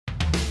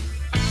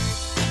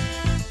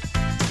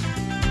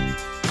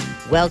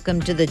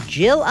Welcome to the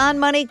Jill on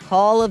Money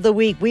Call of the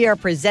Week. We are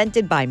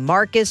presented by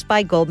Marcus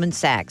by Goldman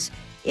Sachs.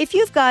 If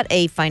you've got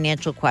a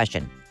financial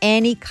question,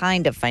 any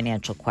kind of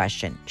financial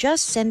question,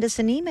 just send us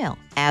an email.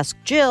 Ask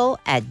Jill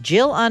at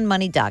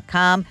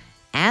JillOnMoney.com.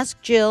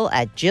 Ask Jill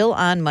at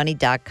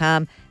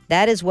JillOnMoney.com.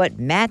 That is what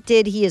Matt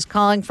did. He is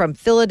calling from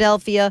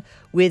Philadelphia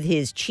with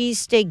his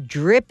cheesesteak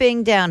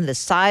dripping down the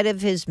side of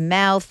his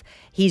mouth.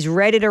 He's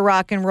ready to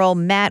rock and roll.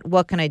 Matt,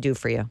 what can I do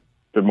for you?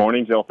 Good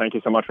morning, Jill. Thank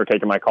you so much for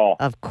taking my call.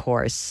 Of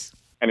course.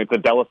 And it's a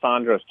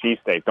D'Alessandro's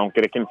cheesesteak. Don't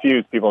get it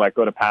confused, people that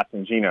go to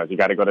Passanino's. You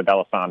got to go to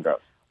D'Alessandro's.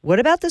 What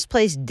about this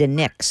place,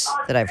 DeNick's,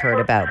 that I've heard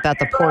about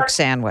the pork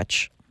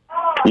sandwich?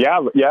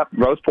 Yeah,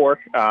 roast pork.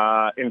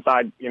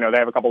 Inside, they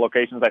have a couple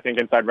locations. I think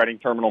inside Reading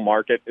Terminal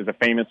Market is a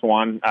famous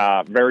one.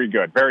 Very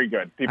good, very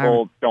good.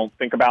 People don't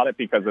think about it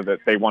because of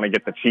they want to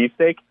get the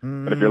cheesesteak.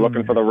 But if you're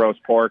looking for the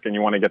roast pork and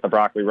you want to get the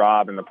broccoli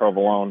rabe and the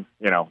provolone,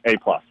 A+.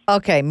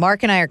 Okay,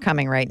 Mark and I are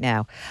coming right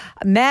now.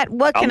 Matt,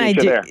 what can I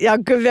do? There. Yeah,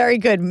 good, very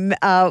good.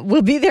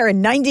 We'll be there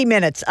in 90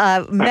 minutes.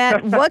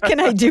 Matt, what can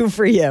I do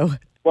for you?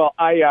 Well,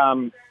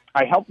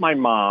 I help my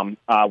mom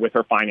with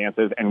her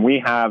finances, and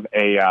we have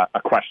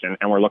a question,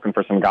 and we're looking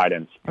for some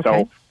guidance.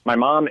 Okay. So my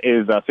mom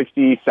is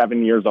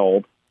 67 years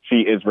old.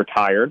 She is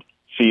retired.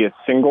 She is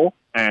single,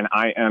 and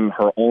I am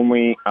her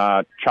only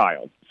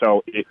child.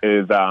 So it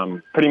is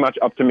pretty much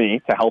up to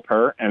me to help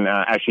her, and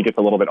as she gets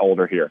a little bit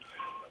older here.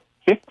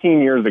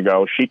 15 years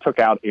ago, she took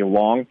out a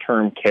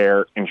long-term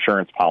care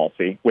insurance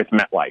policy with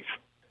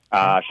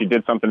MetLife. She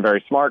did something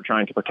very smart,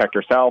 trying to protect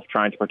herself,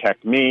 trying to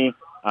protect me,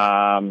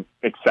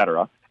 et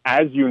cetera.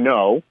 As you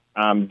know,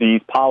 these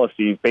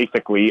policies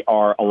basically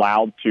are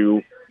allowed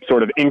to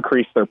sort of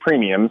increase their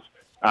premiums.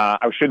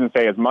 I shouldn't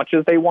say as much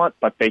as they want,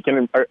 but they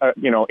can,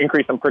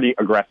 increase them pretty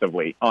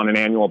aggressively on an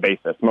annual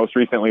basis. Most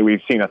recently,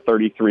 we've seen a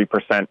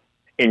 33%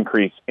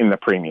 increase in the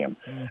premium.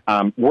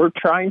 We're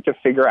trying to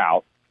figure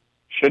out,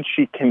 should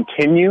she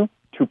continue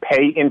to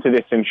pay into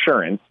this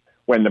insurance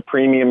when the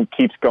premium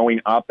keeps going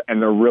up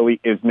and there really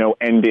is no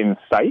end in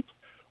sight?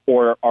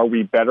 Or are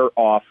we better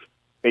off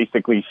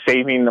basically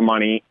saving the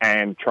money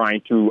and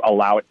trying to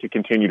allow it to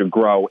continue to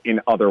grow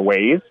in other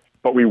ways,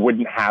 but we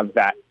wouldn't have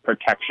that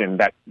protection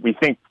that we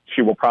think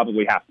she will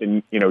probably have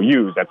to,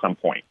 use at some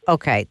point.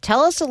 Okay. Tell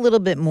us a little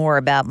bit more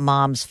about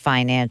Mom's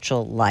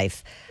financial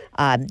life.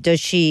 Does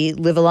she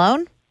live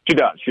alone? She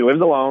does. She lives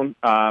alone.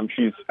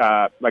 She's,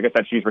 like I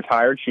said, she's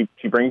retired. She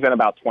brings in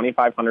about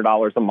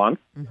 $2,500 a month.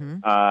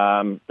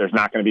 Mm-hmm. There's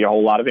not going to be a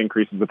whole lot of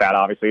increases with that,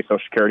 obviously, Social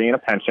Security and a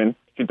pension.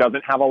 She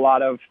doesn't have a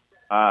lot of,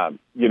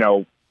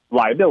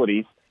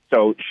 liabilities,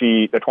 so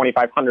the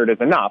 $2,500 is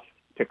enough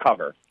to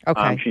cover.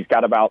 Okay. She's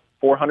got about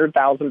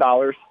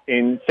 $400,000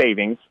 in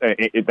savings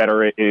that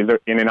are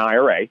in an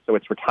IRA, so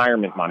it's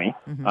retirement money.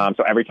 Mm-hmm.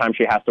 So every time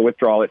she has to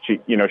withdraw it, she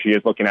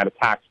is looking at a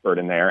tax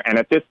burden there. And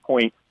at this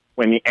point,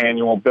 when the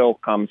annual bill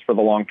comes for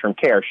the long-term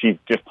care, she's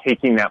just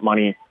taking that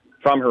money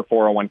from her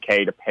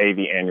 401k to pay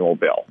the annual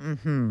bill.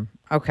 Mm-hmm.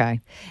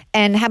 Okay.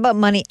 And how about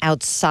money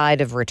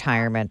outside of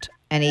retirement?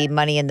 Any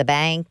money in the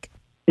bank?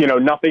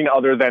 Nothing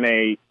other than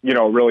a,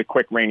 really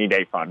quick rainy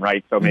day fund,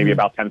 right? So maybe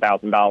about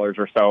 $10,000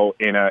 or so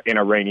in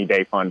a rainy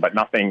day fund, but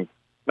nothing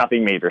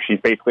major. She's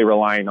basically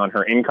relying on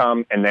her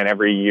income, and then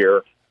every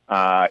year,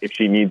 if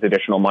she needs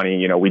additional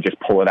money, we just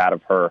pull it out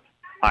of her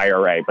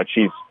IRA. But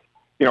she's,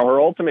 her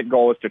ultimate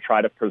goal is to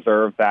try to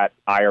preserve that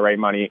IRA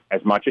money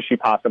as much as she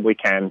possibly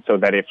can, so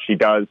that if she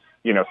does,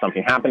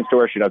 something happens to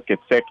her, she does get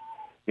sick,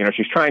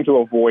 she's trying to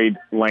avoid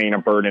laying a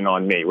burden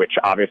on me, which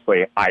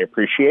obviously I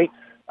appreciate.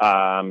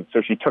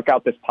 So she took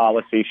out this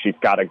policy. She's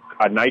got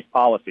a nice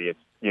policy. It's,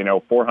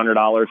 $400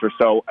 or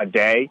so a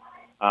day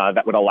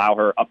that would allow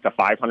her up to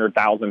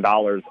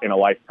 $500,000 in a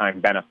lifetime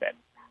benefit.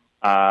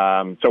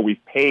 So we've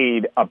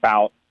paid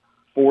about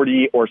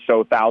 $40,000 or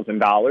so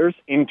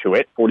into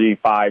it,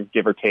 45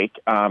 give or take,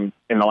 in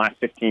the last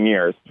 15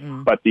 years.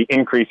 But the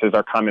increases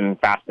are coming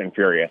fast and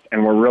furious,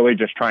 and we're really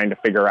just trying to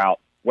figure out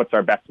what's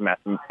our best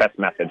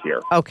method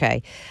here.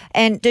 Okay.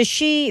 And does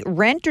she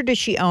rent or does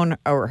she own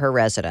her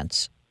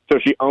residence? So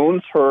she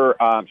owns her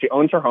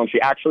home. She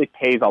actually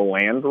pays a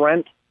land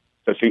rent.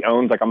 So she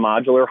owns like a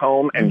modular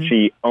home, and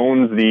she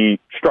owns the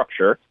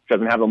structure. She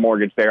doesn't have a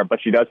mortgage there,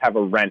 but she does have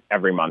a rent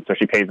every month. So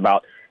she pays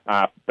about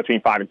between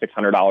 $500 and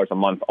 $600 a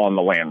month on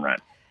the land rent.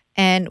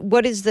 And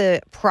what is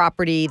the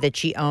property that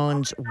she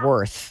owns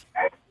worth?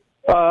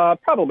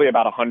 Probably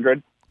about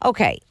 $100.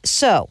 Okay.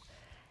 So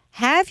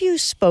have you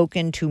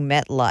spoken to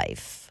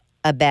MetLife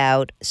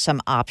about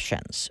some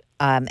options?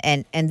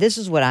 And this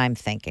is what I'm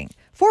thinking.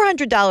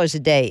 $400 a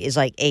day is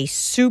like a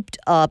souped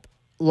up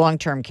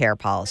long-term care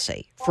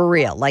policy for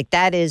real. Like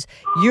that is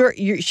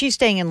she's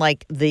staying in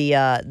like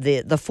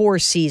the Four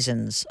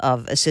Seasons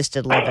of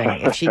assisted living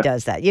if she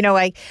does that.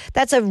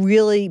 That's a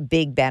really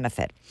big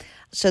benefit.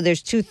 So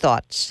there's two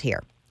thoughts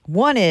here.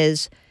 One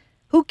is,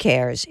 who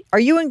cares? Are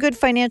you in good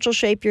financial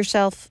shape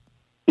yourself?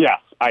 Yes,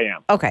 I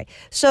am. Okay.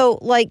 So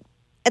like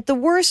at the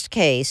worst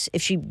case,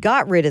 if she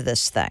got rid of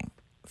this thing,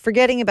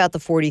 forgetting about the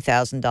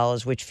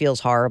 $40,000, which feels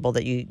horrible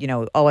that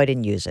I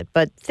didn't use it.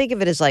 But think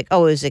of it as like, it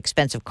was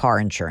expensive car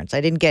insurance.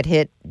 I didn't get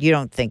hit. You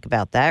don't think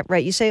about that,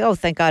 right? You say,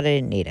 thank God I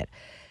didn't need it.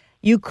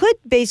 You could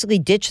basically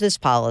ditch this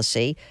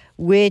policy,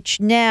 which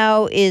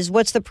now is,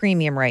 what's the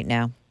premium right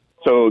now?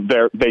 So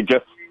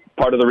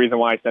part of the reason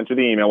why I sent you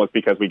the email was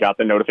because we got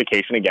the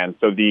notification again.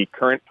 So the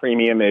current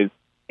premium is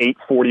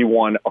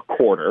 $841 a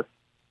quarter,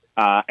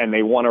 and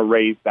they want to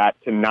raise that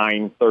to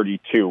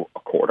 $932 a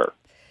quarter.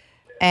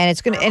 And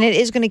it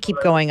is going to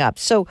keep going up.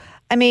 So,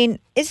 I mean,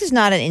 this is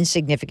not an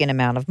insignificant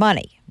amount of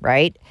money,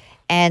 right?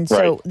 And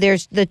so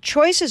the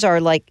choices are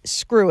like,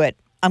 screw it.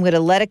 I'm going to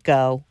let it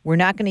go. We're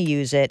not going to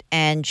use it.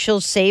 And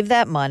she'll save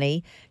that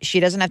money. She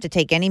doesn't have to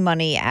take any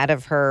money out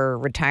of her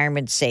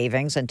retirement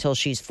savings until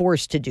she's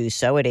forced to do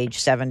so at age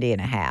 70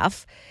 and a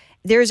half.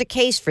 There's a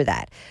case for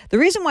that. The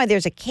reason why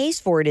there's a case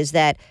for it is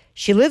that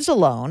she lives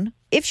alone.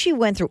 If she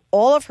went through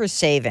all of her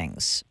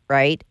savings,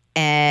 right,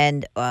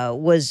 and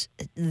was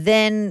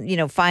then,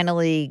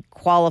 finally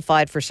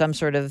qualified for some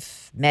sort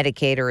of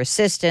Medicaid or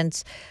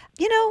assistance,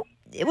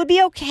 it would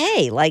be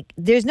okay. Like,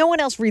 there's no one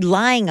else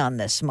relying on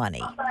this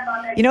money.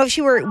 If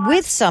she were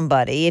with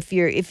somebody, if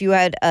you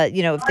had,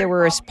 if there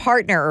were a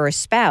partner or a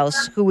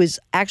spouse who was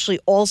actually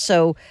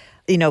also,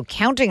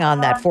 counting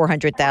on that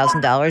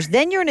 $400,000,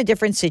 then you're in a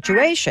different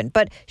situation.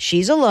 But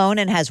she's alone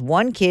and has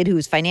one kid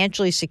who's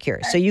financially secure.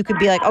 So you could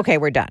be like, okay,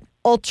 we're done.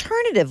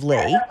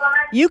 Alternatively,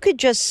 you could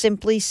just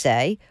simply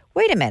say,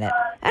 wait a minute,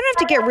 I don't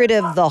have to get rid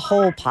of the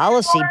whole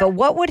policy, but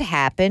what would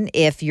happen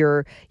if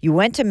you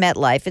went to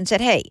MetLife and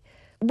said, hey,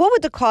 what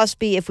would the cost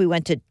be if we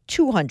went to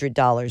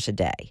 $200 a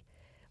day?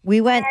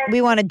 We want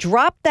to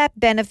drop that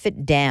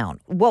benefit down.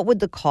 What would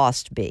the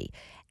cost be?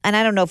 And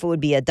I don't know if it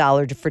would be a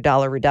dollar for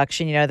dollar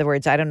reduction. In other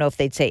words, I don't know if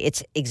they'd say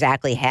it's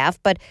exactly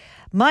half, but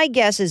my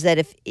guess is that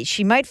if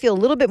she might feel a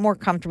little bit more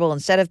comfortable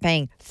instead of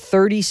paying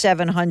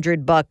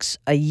 $3,700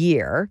 a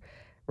year,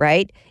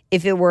 right?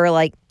 If it were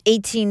like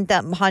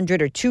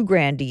 $1,800 or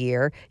 $2,000 a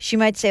year, she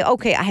might say,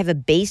 okay, I have a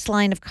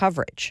baseline of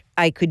coverage.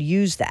 I could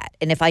use that.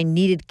 And if I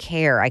needed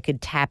care, I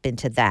could tap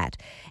into that.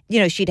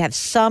 She'd have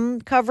some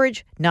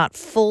coverage, not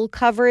full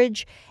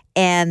coverage.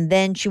 And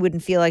then she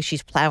wouldn't feel like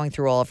she's plowing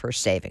through all of her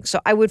savings.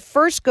 So I would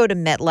first go to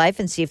MetLife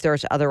and see if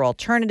there's other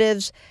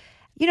alternatives.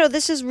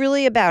 This is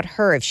really about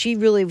her. If she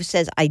really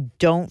says, I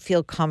don't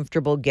feel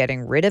comfortable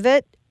getting rid of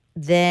it,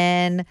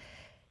 then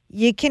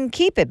you can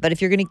keep it. But if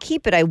you're going to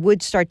keep it, I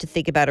would start to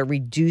think about a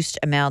reduced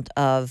amount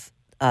of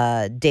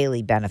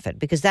daily benefit,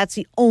 because that's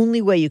the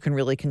only way you can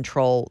really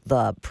control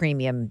the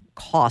premium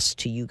cost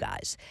to you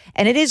guys.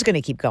 And it is going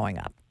to keep going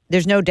up.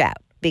 There's no doubt,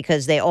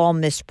 because they all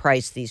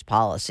misprice these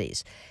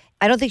policies.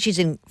 I don't think she's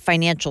in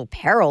financial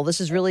peril.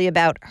 This is really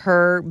about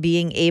her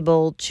being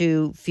able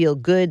to feel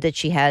good that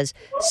she has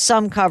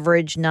some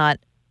coverage,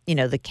 not,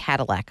 the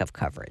Cadillac of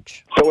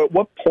coverage. So at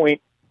what point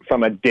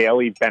from a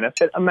daily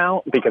benefit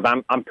amount, because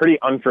I'm pretty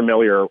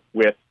unfamiliar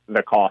with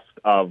the cost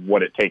of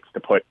what it takes to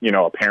put,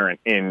 a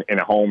parent in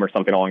a home or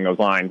something along those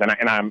lines.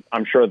 And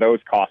I'm sure those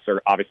costs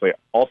are obviously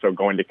also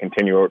going to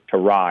continue to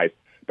rise.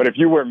 But if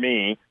you were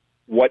me,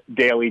 what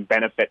daily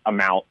benefit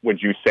amount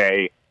would you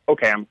say,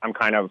 okay, I'm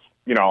kind of,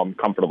 I'm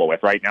comfortable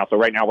with right now? So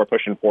right now we're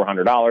pushing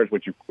 $400.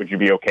 Would you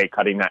be okay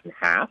cutting that in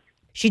half?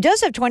 She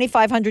does have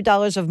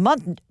 $2,500 a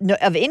month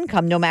of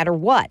income no matter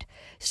what.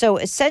 So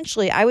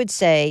essentially, I would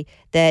say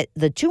that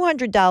the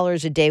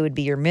 $200 a day would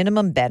be your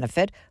minimum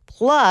benefit.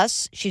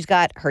 Plus, she's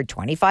got her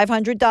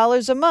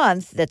 $2,500 a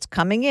month that's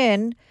coming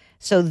in.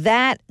 So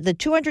that the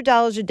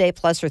 $200 a day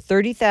plus her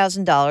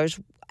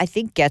 $30,000, I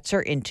think, gets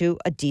her into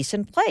a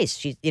decent place.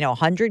 She's,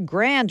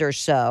 $100,000 or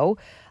so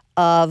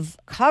of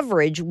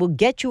coverage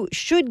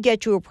should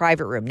get you a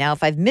private room. Now,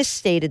 if I've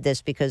misstated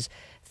this because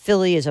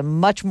Philly is a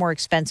much more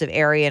expensive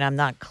area and I'm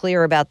not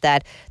clear about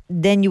that,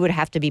 then you would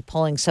have to be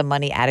pulling some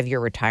money out of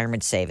your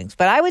retirement savings.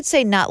 But I would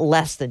say not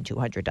less than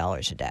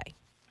 $200 a day.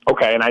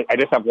 Okay, and I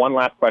just have one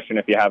last question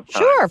if you have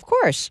time. Sure, of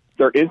course.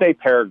 There is a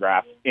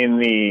paragraph in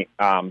the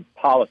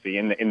policy,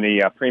 in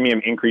the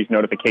premium increase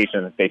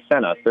notification that they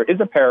sent us. There is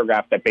a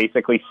paragraph that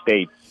basically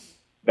states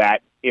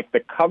that if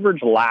the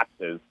coverage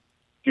lapses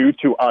due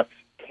to us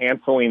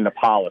canceling the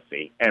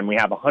policy, and we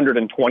have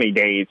 120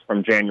 days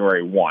from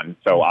January 1,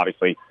 so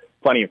obviously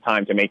plenty of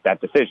time to make that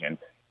decision.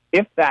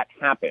 If that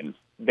happens,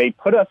 they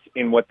put us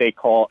in what they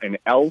call an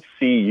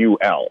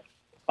LCUL,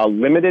 a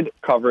limited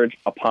coverage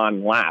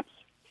upon lapse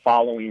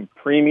following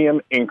premium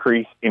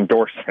increase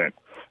endorsement,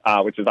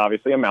 which is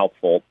obviously a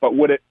mouthful. But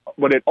what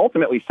it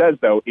ultimately says,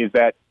 though, is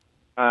that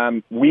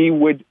we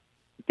would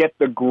get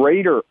the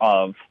greater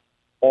of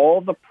all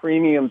the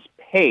premiums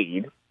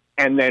paid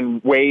and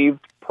then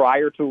waived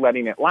prior to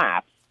letting it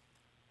lapse,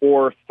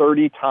 or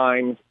 30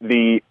 times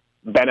the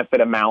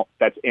benefit amount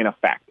that's in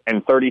effect.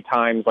 And 30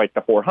 times like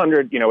the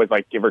 400, is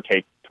like give or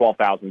take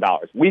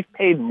 $12,000. We've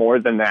paid more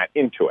than that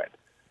into it.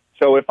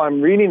 So if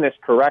I'm reading this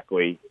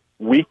correctly,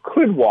 we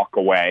could walk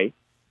away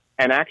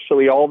and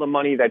actually all the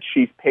money that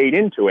she's paid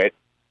into it,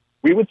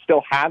 we would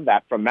still have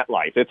that from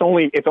MetLife. It's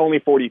only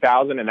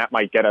 $40,000 and that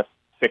might get us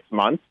 6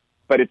 months.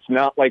 but it's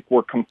not like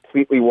we're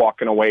completely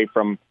walking away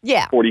from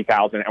Yeah.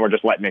 $40,000 and we're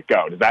just letting it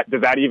go.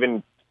 Does that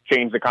even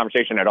change the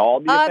conversation at all,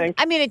 do you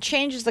think? I mean, it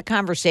changes the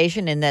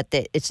conversation in that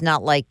it's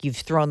not like you've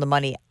thrown the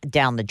money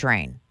down the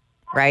drain,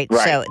 right?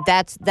 Right. So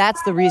that's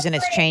the reason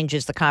it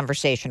changes the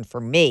conversation for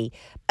me.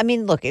 I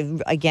mean, look,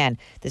 again,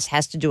 this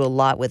has to do a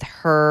lot with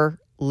her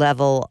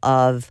level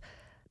of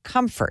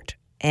comfort.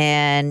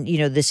 And,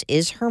 this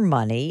is her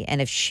money.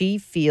 And if she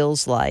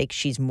feels like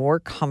she's more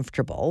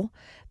comfortable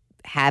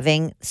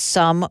having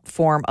some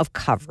form of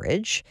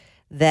coverage,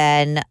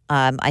 then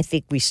I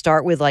think we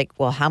start with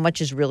how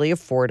much is really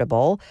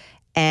affordable?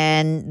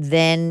 And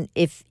then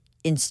if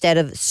instead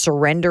of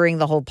surrendering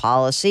the whole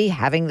policy,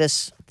 having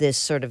this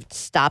sort of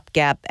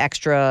stopgap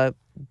extra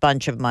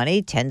bunch of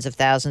money, tens of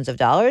thousands of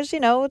dollars,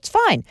 it's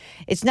fine.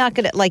 It's not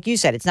going to, like you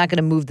said, it's not going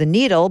to move the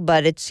needle,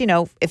 but it's,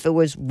 if it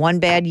was one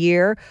bad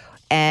year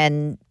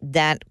and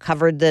that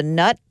covered the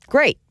nut,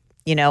 great.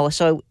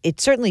 So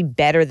it's certainly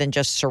better than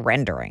just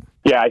surrendering.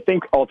 Yeah, I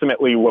think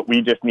ultimately what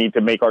we just need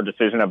to make our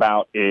decision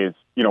about is,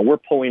 we're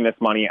pulling this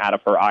money out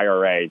of her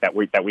IRA that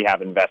we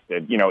have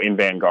invested, in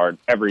Vanguard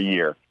every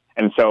year.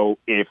 And so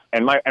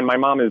my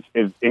mom is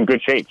in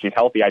good shape. She's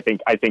healthy. I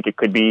think it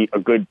could be a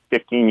good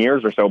 15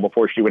 years or so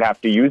before she would have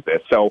to use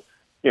this. So,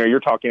 you're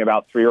talking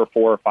about $3,000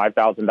 or $4,000 or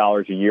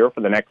 $5,000 a year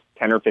for the next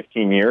 10 or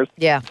 15 years.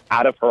 Yeah.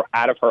 Out of her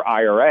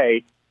IRA.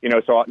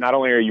 So not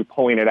only are you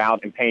pulling it out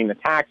and paying the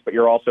tax, but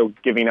you're also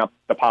giving up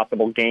the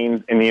possible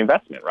gains in the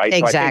investment, right?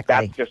 Exactly. So I think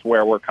that's just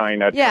where we're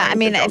kind of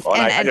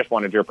I just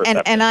wanted your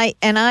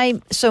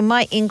perspective. So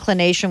my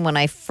inclination when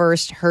I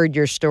first heard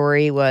your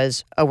story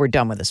was, oh, we're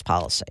done with this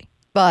policy.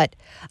 But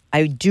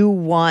I do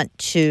want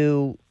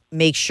to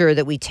make sure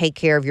that we take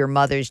care of your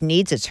mother's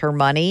needs. It's her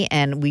money,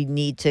 and we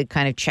need to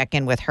kind of check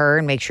in with her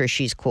and make sure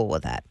she's cool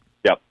with that.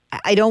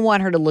 I don't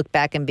want her to look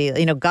back and be,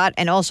 God,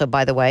 and also,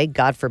 by the way,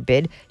 God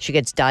forbid, she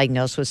gets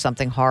diagnosed with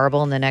something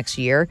horrible in the next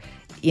year.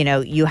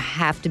 You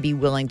have to be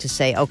willing to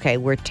say, okay,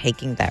 we're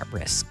taking that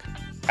risk.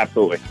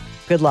 Absolutely.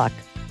 Good luck.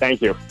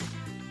 Thank you.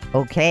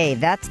 Okay,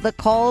 that's the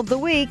call of the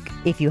week.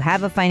 If you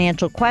have a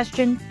financial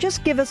question,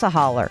 just give us a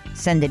holler.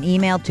 Send an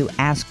email to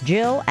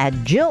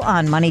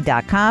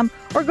askjill@jillonmoney.com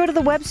or go to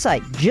the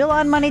website,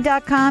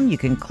 jillonmoney.com. You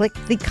can click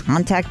the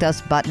Contact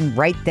Us button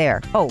right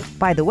there. Oh,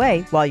 by the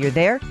way, while you're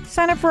there,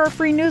 sign up for our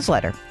free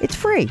newsletter. It's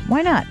free.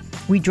 Why not?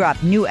 We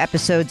drop new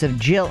episodes of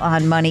Jill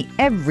on Money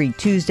every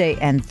Tuesday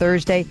and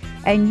Thursday,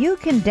 and you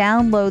can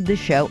download the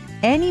show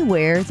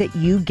anywhere that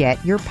you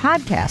get your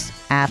podcasts.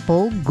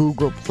 Apple,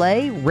 Google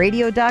Play,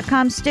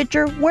 radio.com,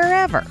 Stitcher,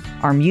 wherever.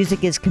 Our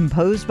music is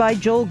composed by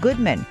Joel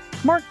Goodman.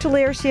 Mark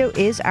Talercio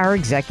is our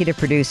executive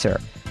producer.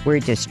 We're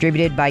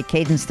distributed by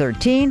Cadence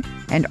 13,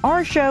 and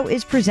our show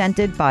is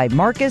presented by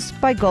Marcus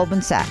by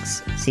Goldman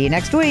Sachs. See you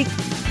next week.